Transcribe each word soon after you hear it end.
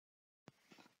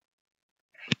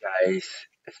Guys,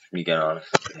 it's me again,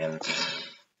 honestly. And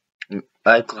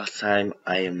like last time,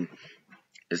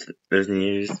 there's New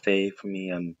Year's Day for me.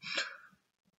 And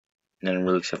I'm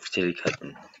really excited for today because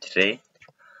today,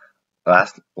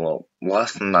 last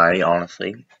night,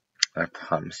 honestly, I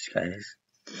promise you guys,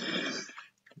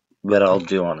 but I'll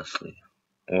do honestly.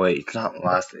 Wait, it's not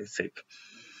last night, it's like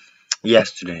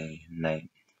yesterday night.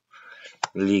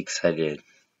 Really excited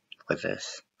for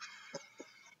this.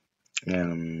 You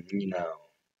know,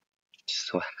 just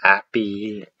so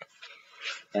happy.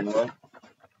 And well,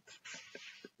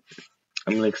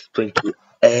 I'm gonna explain to you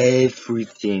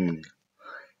everything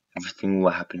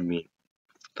what happened to me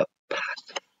the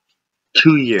past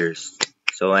 2 years.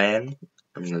 So I'm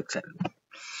really excited.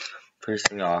 First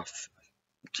thing off,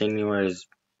 January is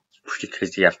pretty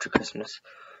crazy after Christmas.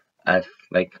 I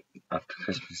like after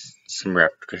Christmas, December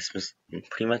after Christmas, and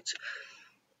pretty much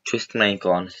twisted my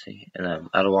ankle honestly, and I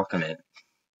had to walk on it,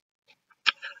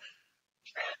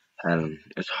 and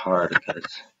it's hard because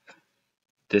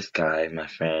this guy, my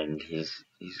friend, he's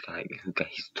the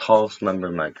tallest member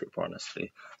of my group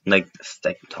honestly, like the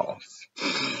second tallest,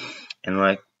 and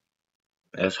like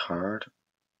it was hard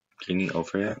getting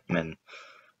over it, and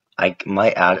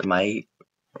my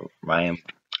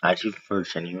actually for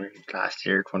January last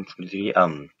year, 2023,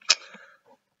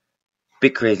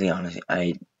 bit crazy honestly.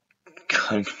 I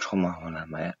couldn't control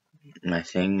my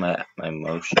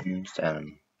emotions,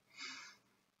 and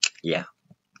yeah.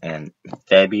 And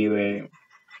February,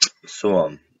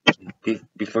 so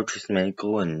before twisting my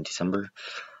ankle in December,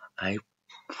 I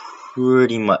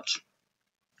pretty much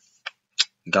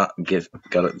got a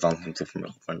Valentine's Day from my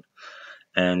girlfriend,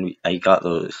 and I got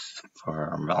those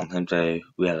for Valentine's Day.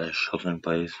 We had a shelter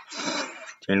place.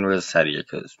 January was a sad year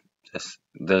because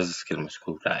this kid in my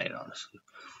school died, honestly.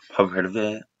 Probably heard of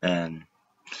it, and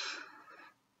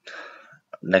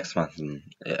next month,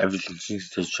 everything seems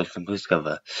to shelter in place. We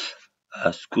have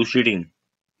a school shooting.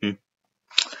 Hmm.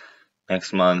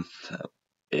 Next month,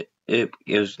 it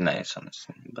was nice,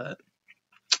 honestly, but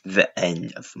the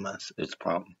end of the month is a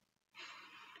problem.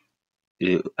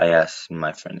 I asked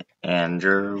my friend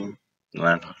Andrew when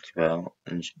I talked about what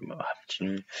happened to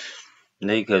me,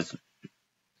 because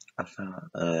I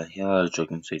thought he had a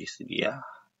joke and said he said yeah,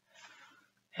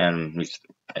 and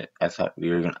I thought we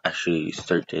were gonna actually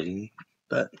start dating,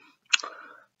 but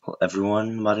told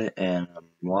everyone about it, and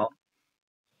well,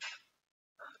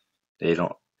 they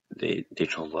don't, they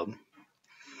told them,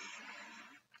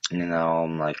 and now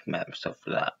I'm like mad at myself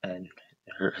for that, and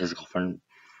his girlfriend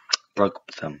broke up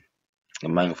with him,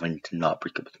 and my girlfriend did not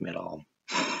break up with me at all,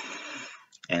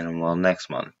 and well, next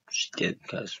month she did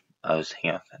because I was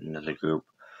hanging out with another group.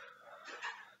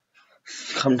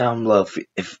 Comment down below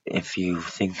if you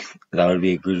think that would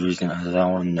be a good reason, because I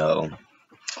want to know.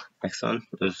 Next month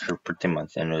was her birthday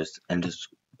month, and it was end of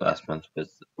last month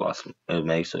was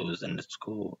May, so it was end of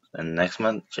school. And next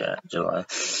month, July,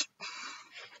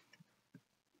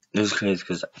 it was crazy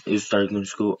because it was starting in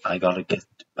school. I got a gift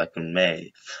back in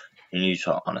May in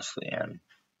Utah, honestly, and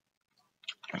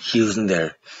she wasn't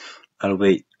there. I had to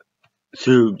wait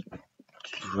through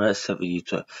the rest of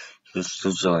Utah. She was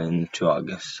still July to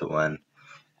August. So when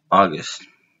August,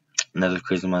 another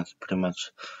crazy month, pretty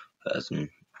much, because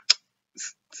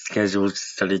schedule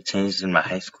started changing in my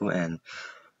high school, and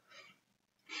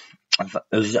I thought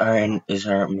it was our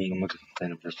me and my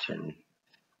kind of person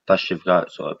that she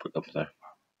got, so I broke up with her.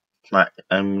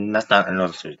 That's not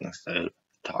another reason to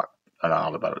talk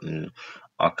all about it in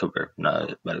October. No,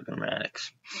 it might have been my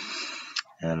ex.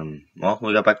 And well,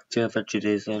 we got back together 2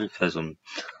 days later because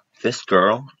this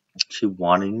girl, she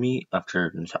wanted me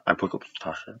after I broke up with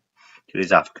Tasha. 2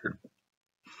 days after,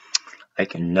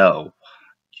 like no,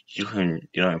 you don't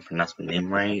even pronounce my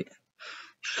name right.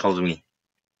 She called me.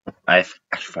 I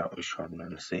actually thought it was short,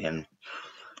 honestly, and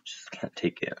just can't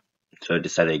take it. So I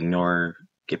decided to ignore her,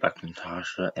 get back to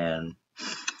Natasha and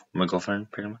my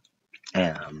girlfriend, pretty much.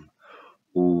 And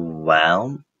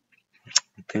well,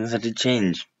 things had to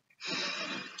change.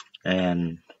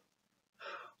 And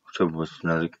October was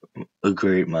a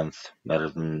great month, better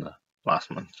than the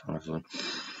last month, honestly.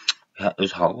 It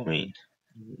was Halloween,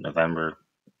 November.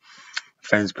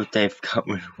 Friend's birthday, I forgot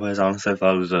when it was. Honestly, I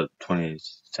thought it was the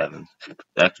 27th,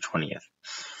 actually 20th.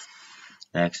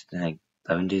 Next, like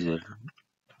 7 days later,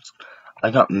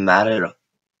 I got mad at a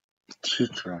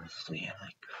teacher, honestly.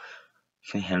 Like,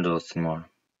 I can't handle this anymore.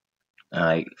 And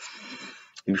like,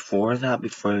 before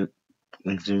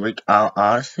break,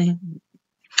 honestly,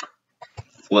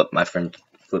 my friend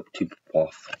flipped two people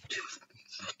off,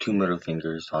 two middle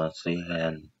fingers, honestly,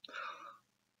 and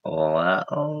I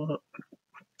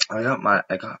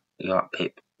got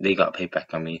paid. They got paid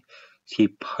back on me. He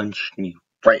punched me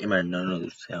right in my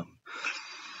nose.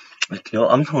 Like,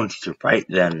 I'm telling teacher right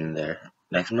then and there.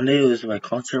 Next Monday was my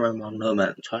concert. My mom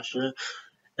met Natasha,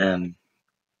 and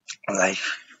I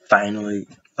finally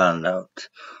found out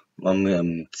I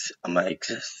might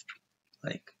exist.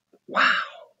 Like, wow.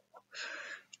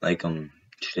 Like, 2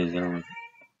 days ago.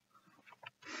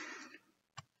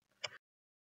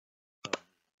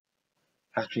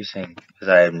 Actually saying, because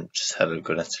I just had a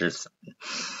good answer,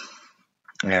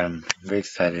 and I'm very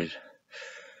excited.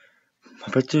 My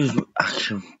birthday was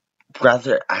actually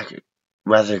rather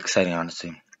exciting,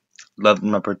 honestly. Loved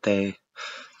my birthday.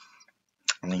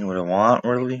 I didn't know what I want,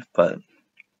 really, but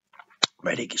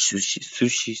ready to get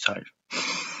sushi, sorry.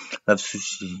 Love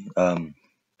sushi,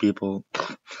 people,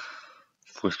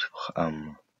 of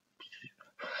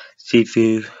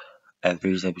seafood,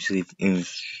 every type of seafood, in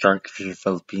shark fish,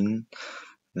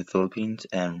 the Philippines,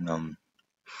 and,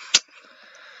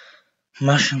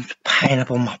 mushrooms,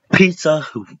 pineapple, my pizza,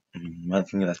 I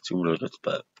think that's too delicious,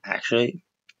 but actually,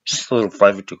 just a little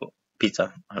flavor to go.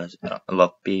 Pizza, honestly, I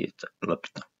love pizza,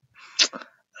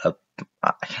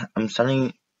 I'm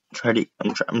starting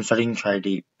I'm starting to try to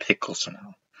eat pickles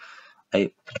now.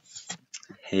 I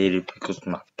hated pickles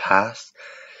in my past,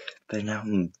 but now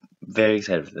I'm very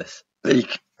excited for this.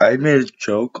 Like, I made a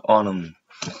joke on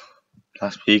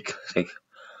last week,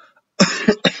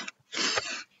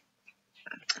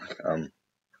 um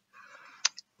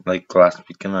like last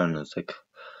weekend, and it's like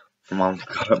my mom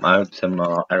got up my said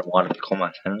no, I don't want to pickle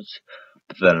my sandwich,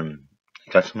 but then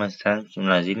I got to my sandwich when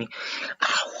I was eating.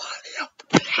 I want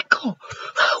a pickle.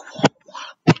 I want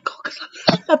a pickle because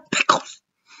I love my pickles.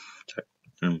 Sorry.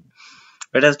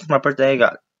 Right after my birthday, I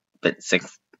got a bit sick.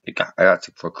 I got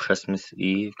sick for Christmas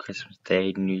Eve, Christmas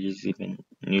Day, New Year's Eve, and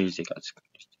New Year's Day. Got sick.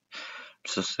 I'm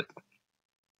so sick.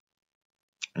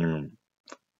 I'm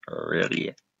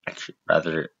really, actually,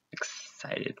 rather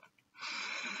excited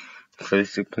for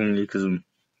this opportunity because,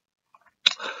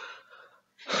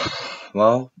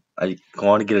 well, I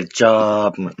want to get a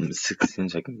job. I'm 16,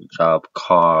 so I can get a job,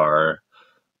 car,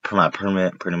 my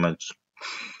permit, pretty much.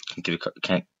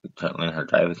 Can't learn how to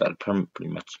drive without a permit,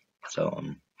 pretty much. So,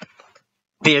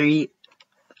 very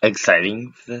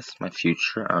exciting for this, my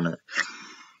future on it.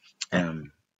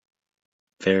 And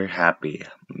very happy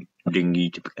doing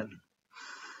YouTube again.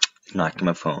 Knocking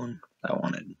my phone. I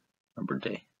wanted my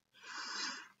birthday,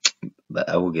 but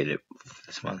I will get it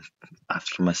this month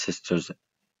after my sister's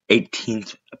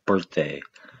 18th birthday.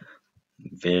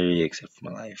 Very excited for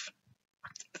my life.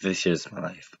 This year's my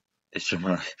life. This year's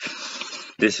my life.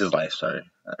 This is life. Sorry,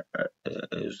 it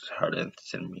was hard to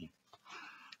understand me.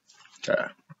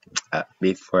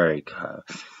 Before I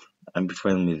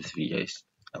leave this video,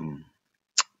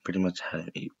 pretty much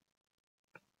had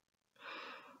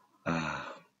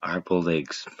hard-boiled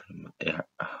eggs,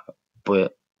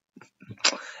 but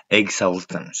egg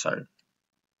salad. Sorry,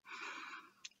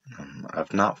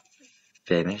 I've not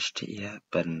finished it yet,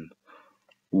 but I'm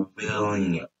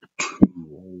willing to.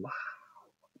 Wow.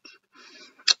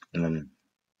 And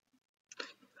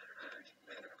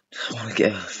just want to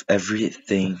give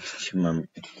everything to my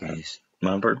guys.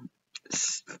 Remember,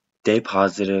 stay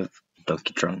positive, don't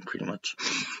get drunk, pretty much,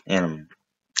 and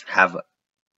have a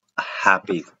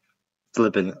happy,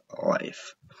 flipping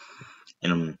life.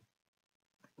 And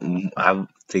I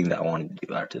think that I want to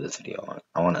do after this video.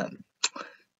 I want to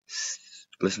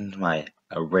listen to my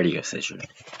radio station.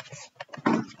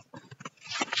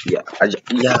 Yeah,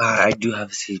 I do have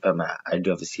a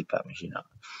CPAP machine now.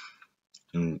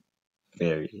 I'm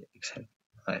very excited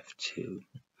for life to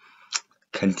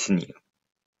continue.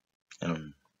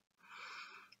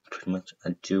 Pretty much, I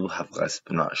do have less,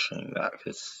 but I'm not showing that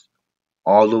because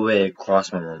all the way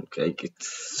across my room, like,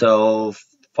 it's so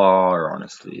far,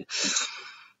 honestly.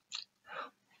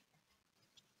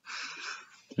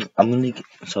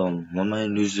 So one of my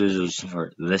New Year's resolutions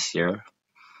for this year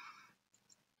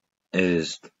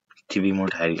is to be more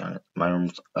tidy on it. My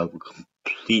room's a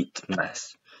complete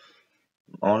mess.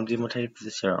 I want to be more tidy for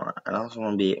this year, and I also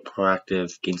want to be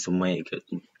proactive, gain some weight, because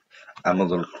I'm a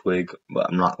little twig, but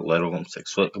I'm not little, I'm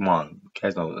 6 foot, come on, you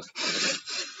guys know this.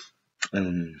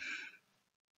 And,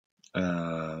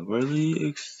 really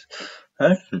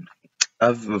excited.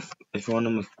 If you want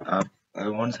to, I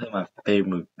want to say my favorite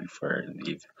movie before I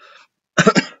leave.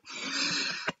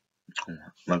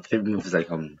 My favorite movie is like,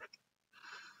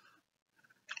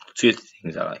 two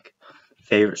things I like.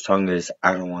 Favorite song is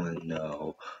I Don't Want to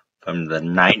Know from the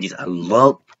 90s. I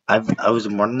was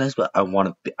born in this, but I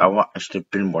should have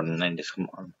been born in the 90s. Come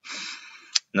on.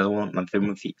 Another one, my favorite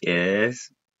movie is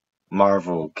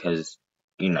Marvel, because,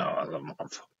 I love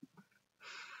Marvel.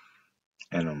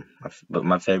 And, but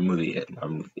my favorite movie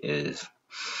is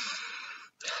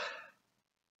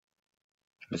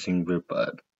missing group,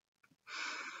 but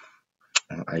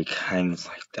I kind of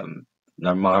like them.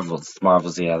 They're Marvels.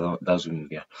 Marvels, yeah, that was a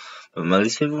movie. Yeah. But my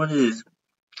least favorite one is,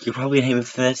 you probably hate me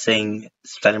for this, saying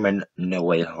Spider-Man No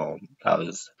Way Home. That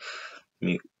was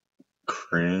me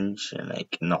cringe, and I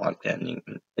not like the ending.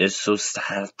 It's so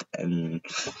sad, and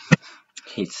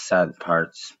hate sad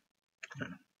parts. But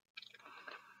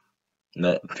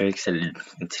I'm very excited to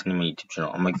continue my YouTube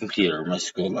channel on my computer, my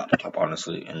school laptop,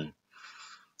 honestly, and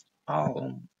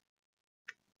I'll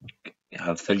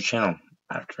have a third channel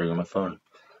after I get my phone.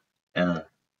 And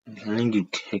I'm planning to do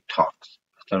TikToks.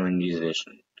 I'm a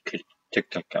musician.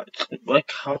 TikTok guys.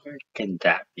 Like, how hard can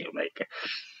that be? Like,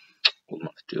 we'll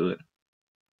not do it.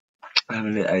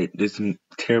 I did some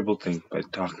terrible things by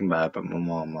talking bad about my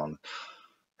mom on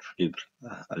YouTube.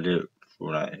 I did it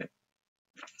for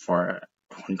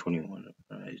 2021,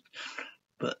 right?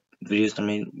 But videos I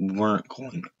made weren't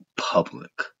going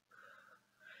public.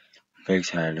 Very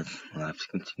excited of my life to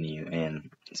continue,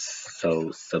 and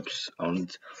so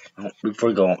before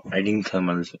we go, I didn't tell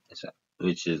my list,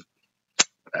 which is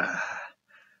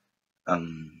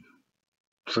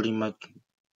pretty much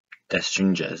Death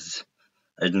Strangers.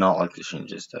 I did not like the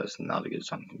changes. That was not a good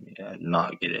song for me. I did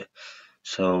not get it.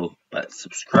 So, but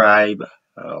subscribe,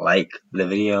 like the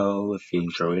video if you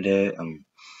enjoyed it.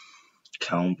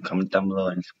 Comment down below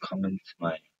and some comments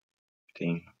my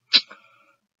thing.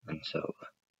 And so,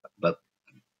 but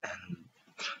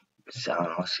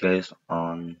I'll see you guys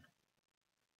on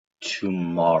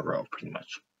tomorrow, pretty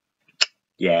much.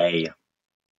 Yay!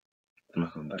 I'm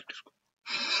not going back to school.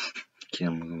 Okay,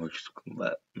 I'm going back to school,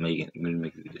 but I'm gonna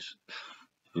make this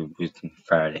within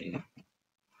Friday.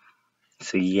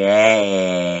 So yeah.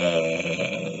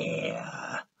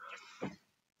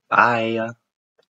 Bye.